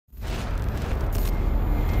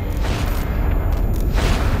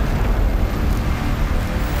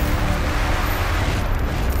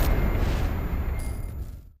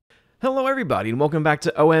hello everybody, and welcome back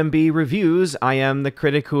to OMB Reviews. I am the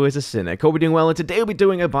critic who is a cynic. Hope you're doing well, and today we'll be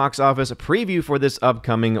doing a box office preview for this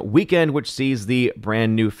upcoming weekend, which sees the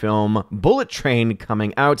brand new film Bullet Train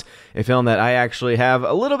coming out, a film that I actually have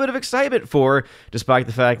a little bit of excitement for, despite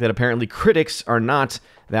the fact that apparently critics are not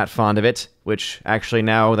that fond of it, which actually,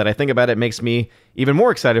 now that I think about it, makes me even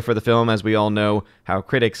more excited for the film, as we all know how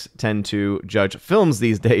critics tend to judge films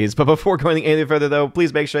these days. But before going any further, though,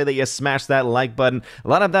 please make sure that you smash that like button, a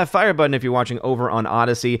lot of that fire button if you're watching over on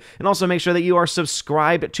Odyssey, and also make sure that you are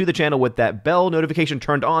subscribed to the channel with that bell notification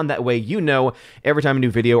turned on. That way you know every time a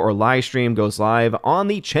new video or live stream goes live on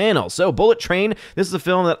the channel. So Bullet Train, this is a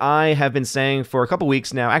film that I have been saying for a couple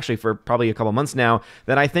weeks now, actually for probably a couple months now,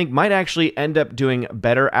 that I think might actually end up doing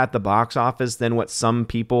better at the box office than what some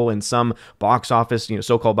people and some box office,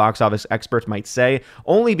 so-called box office experts might say,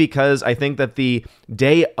 only because I think that the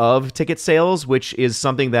day of ticket sales, which is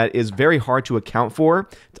something that is very hard to account for,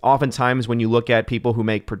 oftentimes when you look at people who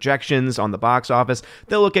make projections on the box office,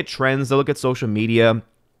 they'll look at trends, they'll look at social media,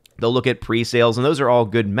 they'll look at pre-sales, and those are all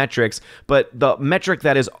good metrics, but the metric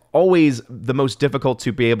that is always the most difficult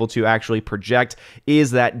to be able to actually project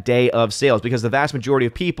is that day of sales, because the vast majority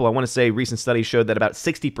of people, I want to say recent studies showed that about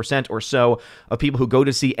 60% or so of people who go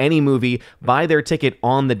to see any movie buy their ticket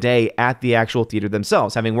on the day at the actual theater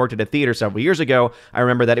themselves. Having worked at a theater several years ago, I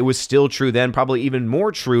remember that it was still true then, probably even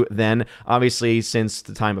more true then. Obviously, since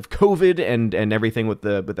the time of COVID and everything with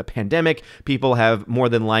the pandemic, people have more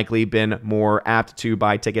than likely been more apt to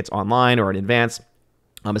buy tickets online or in advance.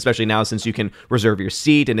 Especially now, since you can reserve your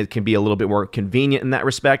seat and it can be a little bit more convenient in that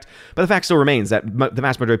respect. But the fact still remains that the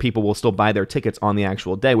vast majority of people will still buy their tickets on the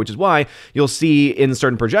actual day, which is why you'll see in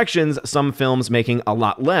certain projections some films making a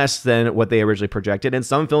lot less than what they originally projected, and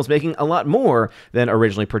some films making a lot more than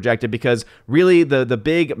originally projected, because really the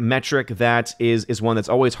big metric that is one that's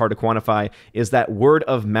always hard to quantify is that word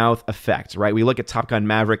of mouth effect, right? We look at Top Gun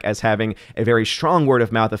Maverick as having a very strong word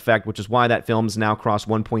of mouth effect, which is why that film's now crossed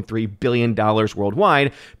 $1.3 billion worldwide.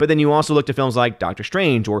 But then you also look to films like Doctor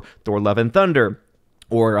Strange or Thor: Love and Thunder,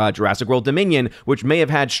 or Jurassic World Dominion, which may have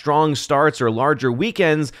had strong starts or larger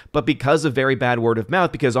weekends, but because of very bad word of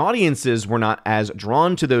mouth, because audiences were not as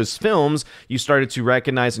drawn to those films, you started to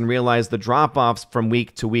recognize and realize the drop-offs from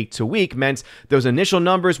week to week to week meant those initial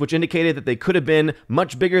numbers, which indicated that they could have been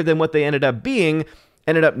much bigger than what they ended up being,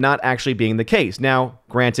 ended up not actually being the case. Now,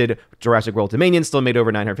 granted, Jurassic World Dominion still made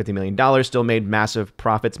over $950 million, still made massive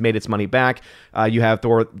profits, made its money back. You have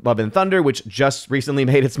Thor: Love and Thunder, which just recently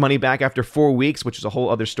made its money back after 4 weeks, which is a whole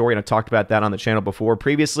other story, and I've talked about that on the channel before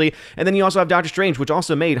previously. And then you also have Doctor Strange, which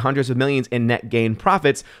also made hundreds of millions in net gain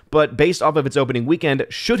profits, but based off of its opening weekend,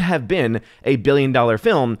 should have been a billion-dollar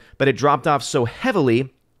film, but it dropped off so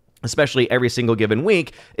heavily, especially every single given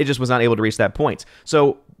week, it just was not able to reach that point.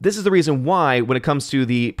 So this is the reason why, when it comes to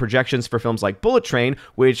the projections for films like Bullet Train,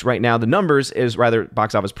 which right now the numbers is rather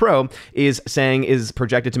Box Office Pro is saying is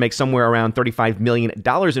projected to make somewhere around $35 million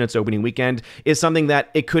in its opening weekend, is something that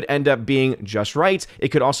it could end up being just right. It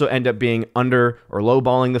could also end up being under or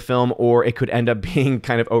lowballing the film, or it could end up being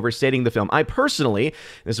kind of overstating the film. I personally,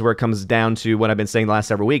 this is where it comes down to what I've been saying the last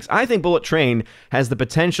several weeks, I think Bullet Train has the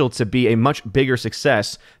potential to be a much bigger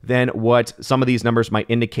success than what some of these numbers might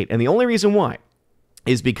indicate. And the only reason why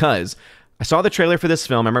is because I saw the trailer for this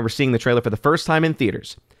film. I remember seeing the trailer for the first time in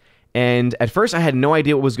theaters. And at first I had no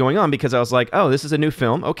idea what was going on, because I was like, oh, this is a new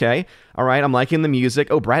film. Okay. All right. I'm liking the music.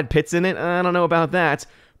 Oh, Brad Pitt's in it. I don't know about that.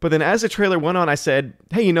 But then as the trailer went on, I said,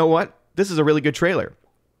 hey, you know what? This is a really good trailer.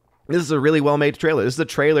 This is a really well-made trailer. This is a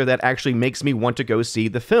trailer that actually makes me want to go see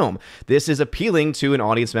the film. This is appealing to an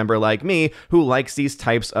audience member like me who likes these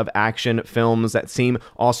types of action films that seem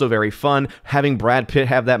also very fun. Having Brad Pitt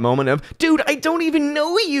have that moment of, dude, I don't even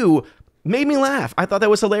know you, made me laugh. I thought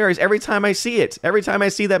that was hilarious every time I see it. Every time I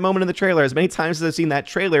see that moment in the trailer, as many times as I've seen that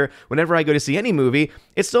trailer, whenever I go to see any movie,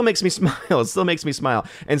 it still makes me smile. It still makes me smile.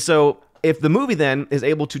 And so if the movie then is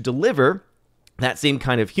able to deliver that same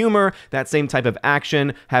kind of humor, that same type of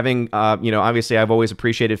action, having, obviously I've always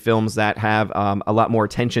appreciated films that have a lot more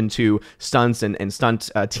attention to stunts and stunt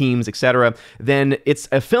teams, etc., then it's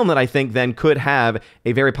a film that I think then could have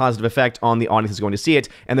a very positive effect on the audience who's going to see it,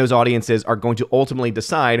 and those audiences are going to ultimately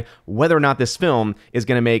decide whether or not this film is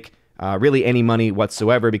going to make really any money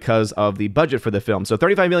whatsoever because of the budget for the film. So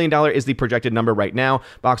 $35 million is the projected number right now.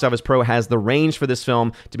 Box Office Pro has the range for this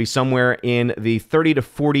film to be somewhere in the $30 to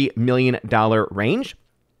 $40 million range.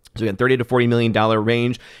 So again, $30 to $40 million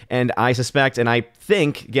range. And I suspect, and I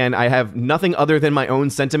think, again, I have nothing other than my own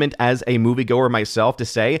sentiment as a moviegoer myself to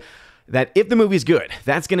say that if the movie's good,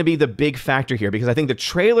 that's going to be the big factor here, because I think the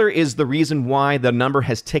trailer is the reason why the number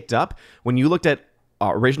has ticked up. When you looked at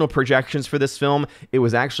original projections for this film, it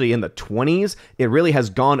was actually in the 20s. It really has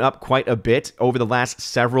gone up quite a bit over the last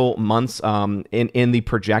several months in the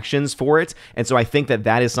projections for it. And so I think that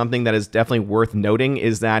that is something that is definitely worth noting,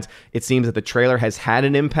 is that it seems that the trailer has had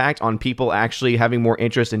an impact on people actually having more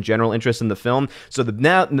interest and general interest in the film. So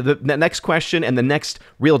the next question and the next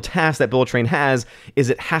real task that Bullet Train has is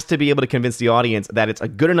it has to be able to convince the audience that it's a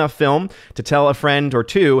good enough film to tell a friend or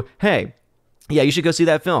two, hey, yeah, you should go see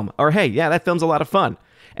that film. Or, hey, yeah, that film's a lot of fun.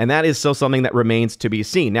 And that is still something that remains to be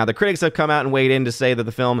seen. Now, the critics have come out and weighed in to say that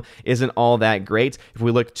the film isn't all that great. If we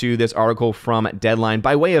look to this article from Deadline,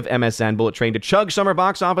 by way of MSN, Bullet Train to chug summer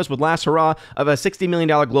box office with last hurrah of a $60 million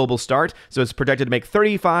global start. So it's projected to make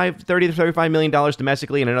 $30 to $35 million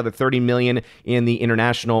domestically and another $30 million in the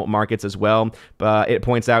international markets as well. But it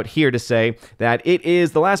points out here to say that it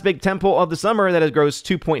is the last big tentpole of the summer that has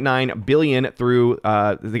grossed $2.9 billion through,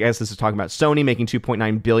 I guess this is talking about Sony making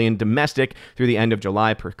 $2.9 billion domestic through the end of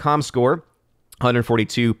July per ComScore.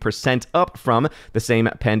 142% up from the same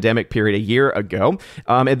pandemic period a year ago.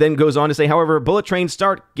 It then goes on to say, however, Bullet Train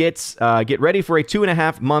start get ready for a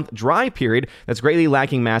 2.5-month dry period that's greatly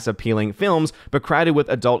lacking mass appealing films, but crowded with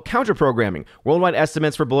adult counter-programming. Worldwide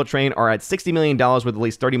estimates for Bullet Train are at $60 million with at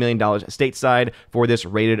least $30 million stateside for this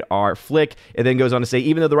rated R flick. It then goes on to say,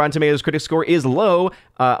 even though the Rotten Tomatoes critic score is low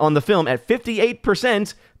on the film at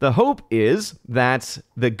 58%, the hope is that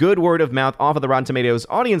the good word of mouth off of the Rotten Tomatoes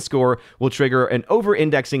audience score will trigger an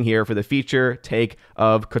over-indexing here for the feature take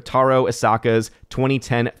of Kotaro Isaka's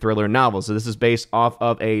 2010 thriller novel. So this is based off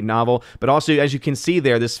of a novel, but also, as you can see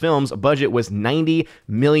there, this film's budget was $90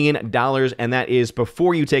 million, and that is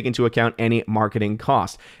before you take into account any marketing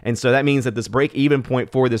costs. And so that means that this break-even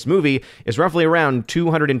point for this movie is roughly around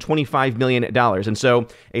 $225 million. And so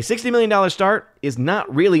a $60 million start is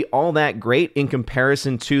not really all that great in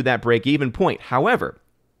comparison to that break-even point. However,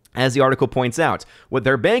 as the article points out, what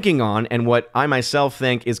they're banking on, and what I myself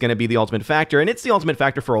think is going to be the ultimate factor, and it's the ultimate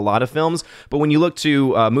factor for a lot of films, but when you look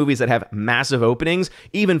to movies that have massive openings,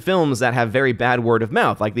 even films that have very bad word of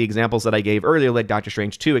mouth, like the examples that I gave earlier, like Doctor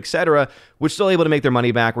Strange 2, etc., were still able to make their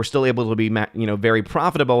money back, were still able to be very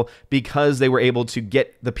profitable because they were able to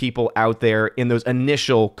get the people out there in those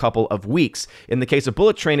initial couple of weeks. In the case of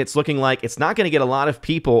Bullet Train, it's looking like it's not going to get a lot of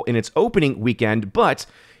people in its opening weekend, but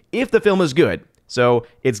if the film is good, so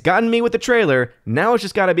it's gotten me with the trailer. Now it's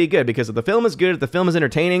just got to be good, because if the film is good, if the film is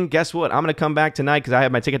entertaining, guess what? I'm going to come back tonight because I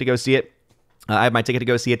have my ticket to go see it. I have my ticket to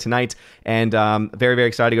go see it tonight, and very, very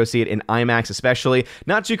excited to go see it in IMAX especially.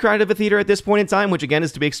 Not too crowded of a theater at this point in time, which again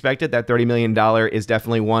is to be expected. That $30 million is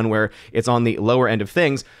definitely one where it's on the lower end of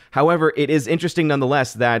things. However, it is interesting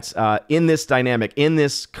nonetheless that in this dynamic, in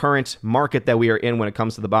this current market that we are in when it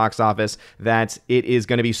comes to the box office, that it is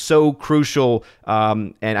going to be so crucial,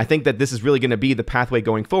 and I think that this is really going to be the pathway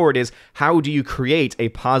going forward, is how do you create a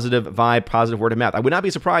positive vibe, positive word of mouth? I would not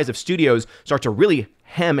be surprised if studios start to really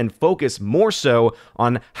hem and focus more so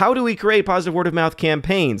on how do we create positive word of mouth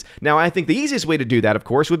campaigns. Now, I think the easiest way to do that, of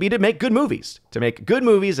course, would be to make good movies. To make good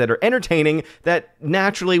movies that are entertaining, that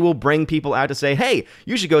naturally will bring people out to say, hey,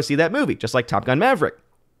 you should go see that movie, just like Top Gun Maverick.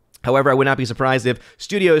 However, I would not be surprised if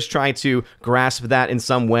studios try to grasp that in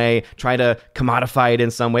some way, try to commodify it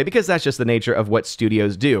in some way, because that's just the nature of what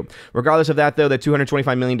studios do. Regardless of that, though, the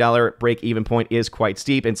 $225 million break-even point is quite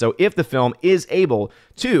steep, and so if the film is able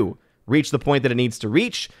to reach the point that it needs to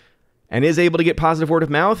reach and is able to get positive word of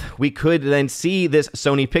mouth, we could then see this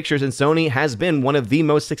Sony Pictures, and Sony has been one of the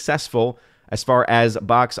most successful as far as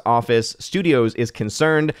box office studios is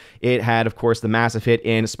concerned. It had, of course, the massive hit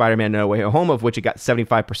in Spider-Man No Way Home, of which it got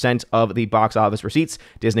 75% of the box office receipts.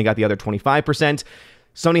 Disney got the other 25%.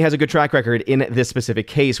 Sony has a good track record in this specific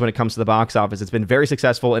case when it comes to the box office. It's been very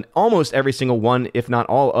successful in almost every single one, if not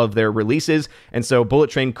all, of their releases, and so Bullet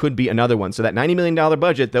Train could be another one. So that $90 million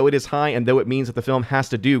budget, though it is high and though it means that the film has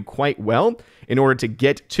to do quite well in order to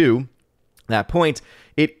get to that point,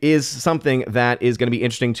 it is something that is going to be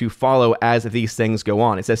interesting to follow as these things go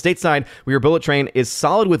on. It says, stateside, your Bullet Train is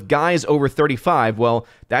solid with guys over 35. Well,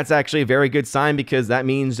 that's actually a very good sign, because that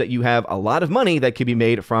means that you have a lot of money that could be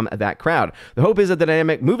made from that crowd. The hope is that the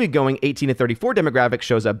dynamic movie-going 18 to 34 demographic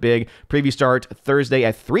shows up big. Preview start Thursday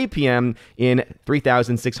at 3 p.m. in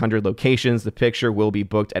 3,600 locations. The picture will be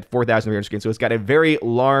booked at 4,300 screens. So it's got a very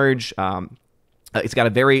large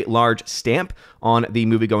stamp on the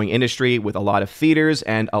movie-going industry, with a lot of theaters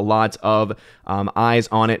and a lot of eyes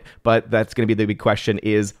on it. But that's going to be the big question: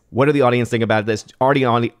 is what do the audience think about this? Are the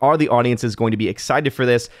audiences going to be excited for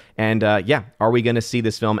this? And are we going to see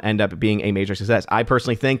this film end up being a major success? I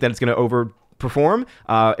personally think that it's going to perform.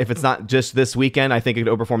 If it's not just this weekend, I think it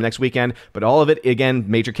could overperform next weekend. But all of it, again,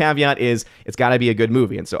 major caveat is it's got to be a good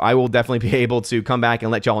movie. And so I will definitely be able to come back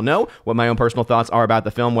and let y'all know what my own personal thoughts are about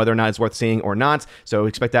the film, whether or not it's worth seeing or not. So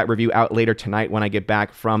expect that review out later tonight when I get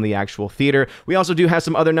back from the actual theater. We also do have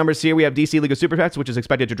some other numbers here. We have DC League of Super Pets, which is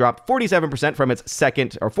expected to drop 47% from its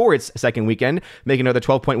second weekend, making another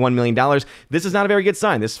 $12.1 million. This is not a very good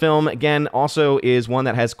sign. This film, again, also is one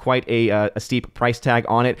that has quite a steep price tag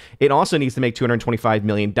on it. It also needs to make $225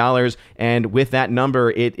 million, and with that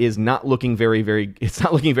number, it is not looking very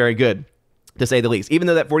good, to say the least. Even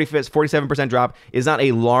though that 47% drop is not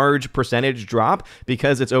a large percentage drop,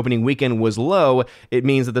 because its opening weekend was low, it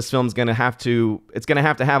means that this film's going to have to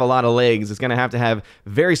have a lot of legs. It's going to have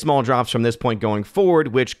very small drops from this point going forward,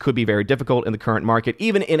 which could be very difficult in the current market,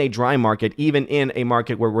 even in a dry market, even in a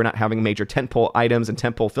market where we're not having major tentpole items and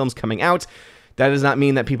tentpole films coming out. That does not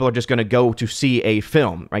mean that people are just going to go to see a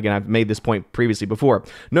film. Again, I've made this point previously before.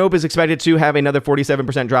 Nope is expected to have another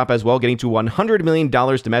 47% drop as well, getting to $100 million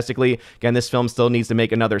domestically. Again, this film still needs to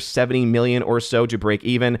make another $70 million or so to break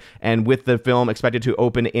even. And with the film expected to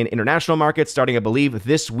open in international markets starting, I believe,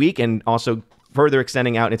 this week, and also further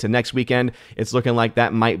extending out into next weekend, it's looking like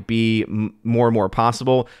that might be more and more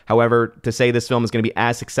possible. However, to say this film is going to be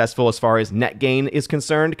as successful as far as net gain is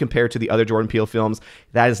concerned compared to the other Jordan Peele films,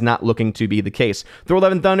 that is not looking to be the case. Thor: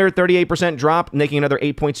 Love and Thunder, 38% drop, making another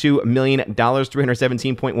 $8.2 million,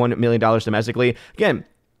 $317.1 million domestically. Again,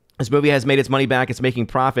 this movie has made its money back. It's making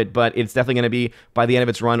profit, but it's definitely going to be, by the end of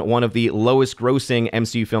its run, one of the lowest grossing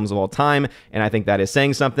MCU films of all time, and I think that is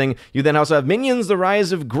saying something. You then also have Minions: The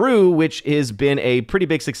Rise of Gru, which has been a pretty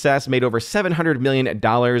big success, made over $700 million,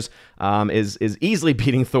 is easily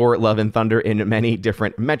beating Thor: Love and Thunder in many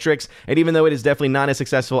different metrics, and even though it is definitely not as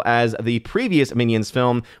successful as the previous Minions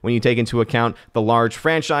film, when you take into account the large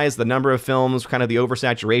franchise, the number of films, kind of the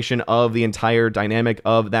oversaturation of the entire dynamic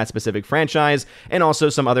of that specific franchise, and also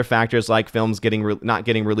some other factors like films not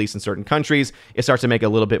getting released in certain countries, it starts to make a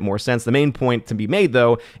little bit more sense. The main point to be made,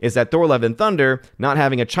 though, is that Thor: Love and Thunder not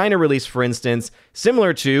having a China release, for instance,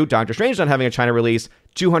 similar to Doctor Strange not having a China release,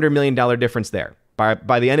 $200 million difference there.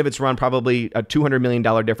 By the end of its run, probably a $200 million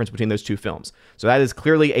difference between those two films. So that is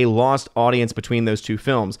clearly a lost audience between those two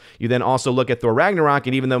films. You then also look at Thor: Ragnarok,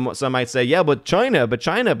 and even though some might say, yeah, but China.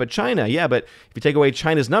 Yeah, but if you take away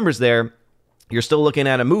China's numbers there, you're still looking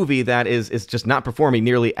at a movie that is just not performing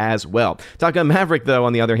nearly as well. Top Gun Maverick, though,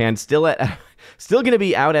 on the other hand, still going to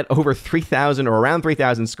be out at over 3,000 or around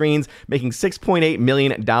 3,000 screens, making $6.8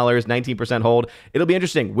 million, 19% hold. It'll be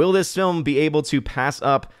interesting. Will this film be able to pass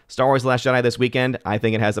up Star Wars: The Last Jedi this weekend? I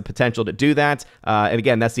think it has the potential to do that. And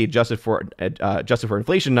again, that's the adjusted for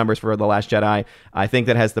inflation numbers for The Last Jedi. I think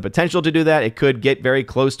that has the potential to do that. It could get very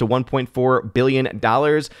close to $1.4 billion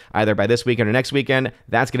either by this weekend or next weekend.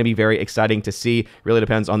 That's going to be very exciting to see. Really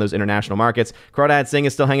depends on those international markets. Crawdad Singh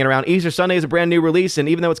is still hanging around. Easter Sunday is a brand new release, and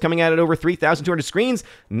even though it's coming out at over 3,200 screens,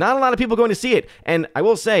 not a lot of people going to see it. And I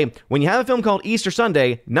will say, when you have a film called Easter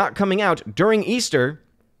Sunday not coming out during Easter,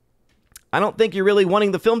 I don't think you're really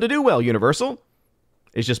wanting the film to do well, Universal.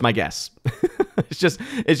 It's just my guess.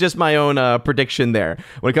 It's just my own prediction there.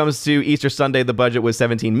 When it comes to Easter Sunday, the budget was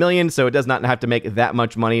 $17 million, so it does not have to make that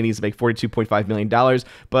much money. It needs to make $42.5 million.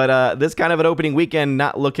 But this kind of an opening weekend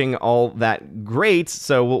not looking all that great,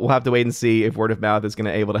 so we'll have to wait and see if word of mouth is going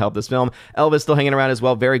to be able to help this film. Elvis still hanging around as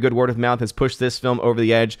well. Very good word of mouth has pushed this film over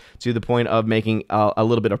the edge to the point of making a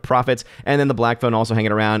little bit of profit. And then the Black Phone also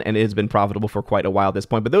hanging around, and it has been profitable for quite a while at this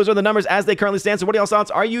point. But those are the numbers as they currently stand. So what are y'all's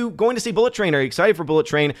thoughts? Are you going to see Bullet Train? Are you excited for Bullet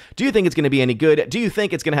Train? Do you think it's going to be any good? Do you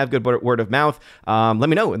think it's going to have good word of mouth? Let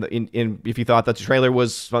me know if you thought that the trailer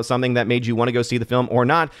was something that made you want to go see the film or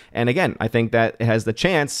not. And again, I think that it has the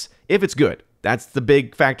chance, if it's good. That's the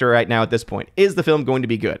big factor right now at this point. Is the film going to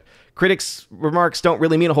be good? Critics' remarks don't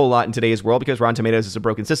really mean a whole lot in today's world because Rotten Tomatoes is a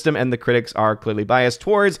broken system and the critics are clearly biased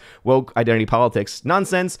towards woke identity politics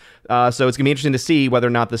nonsense. So it's going to be interesting to see whether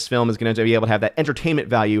or not this film is going to be able to have that entertainment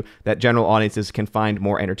value that general audiences can find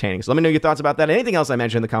more entertaining. So let me know your thoughts about that and anything else I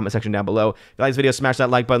mentioned in the comment section down below. If you like this video, smash that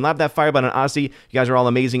like button, lap that fire button on Odyssey. You guys are all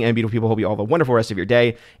amazing and beautiful people. Hope you all have a wonderful rest of your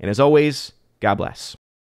day. And as always, God bless.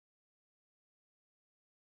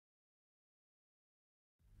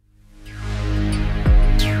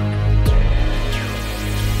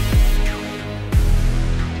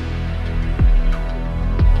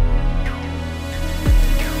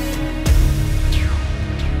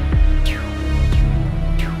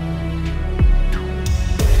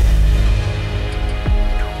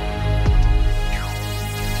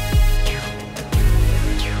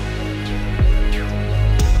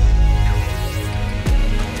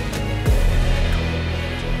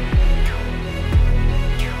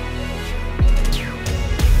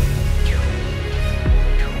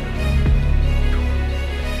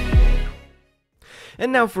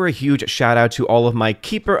 And now for a huge shout out to all of my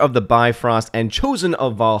Keeper of the Bifrost and Chosen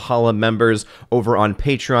of Valhalla members over on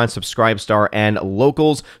Patreon, Subscribestar, and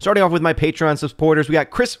Locals. Starting off with my Patreon supporters, we got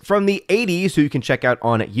Chris from the 80s, who you can check out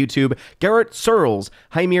on YouTube, Garrett Searles,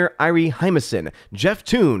 Hymir Irie Hymason, Jeff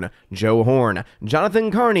Toon, Joe Horn, Jonathan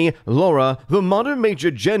Carney, Laura, The Modern Major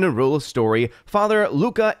General Story, Father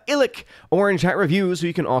Luca Illick, Orange Hat Reviews, who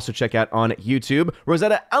you can also check out on YouTube,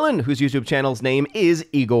 Rosetta Allen, whose YouTube channel's name is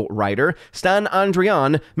Eagle Rider, Stan Andrian,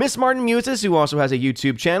 Miss Martin Muses, who also has a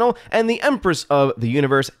YouTube channel, and the Empress of the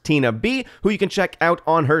Universe, Tina B, who you can check out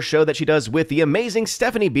on her show that she does with the amazing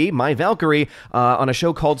Stephanie B, my Valkyrie, on a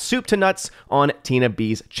show called Soup to Nuts on Tina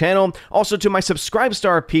B's channel. Also to my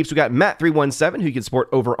Subscribestar peeps, we got Matt317, who you can support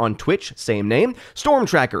over on Twitch, same name, Storm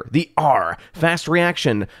Tracker, The R, Fast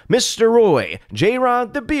Reaction, Mr. Roy,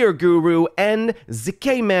 J-Rod, The Beer Guru, and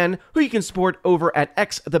ZK-Man, who you can support over at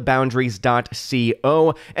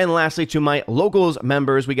xtheboundaries.co. And lastly, to my Locals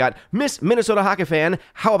members, we got Miss Minnesota Hockey Fan,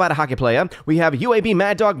 How About a Hockey Player? We have UAB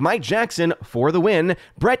Mad Dog Mike Jackson for the win,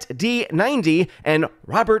 Brett D90, and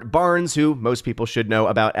Robert Barnes, who most people should know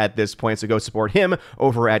about at this point, so go support him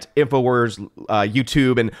over at InfoWars,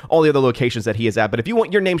 YouTube, and all the other locations that he is at. But if you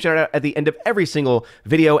want your name shouted out at the end of every single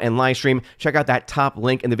video and live stream, check out that top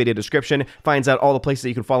link in the video description. Finds out all the places that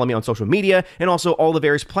you can follow me on social media, and also all the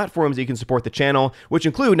various platforms that you can support the channel, which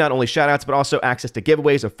include not only shoutouts, but also access to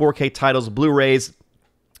giveaways of 4K titles, Blu-rays,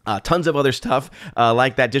 tons of other stuff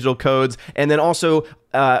like that, digital codes, and then also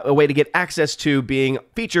a way to get access to being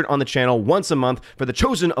featured on the channel once a month for the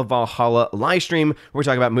Chosen of Valhalla live stream, where we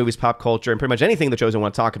talk about movies, pop culture, and pretty much anything the Chosen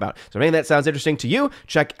want to talk about. So if any of that sounds interesting to you,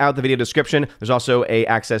 check out the video description. There's also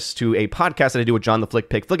access to a podcast that I do with John the Flick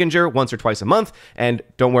Pig Flickinger once or twice a month. And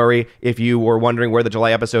don't worry if you were wondering where the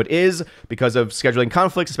July episode is, because of scheduling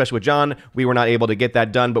conflicts, especially with John, we were not able to get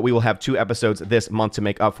that done, but we will have 2 episodes this month to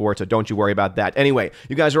make up for it, so don't you worry about that. Anyway,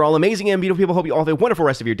 you guys are all amazing and beautiful people. Hope you all have a wonderful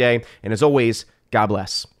rest of your day, and as always, God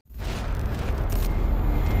bless.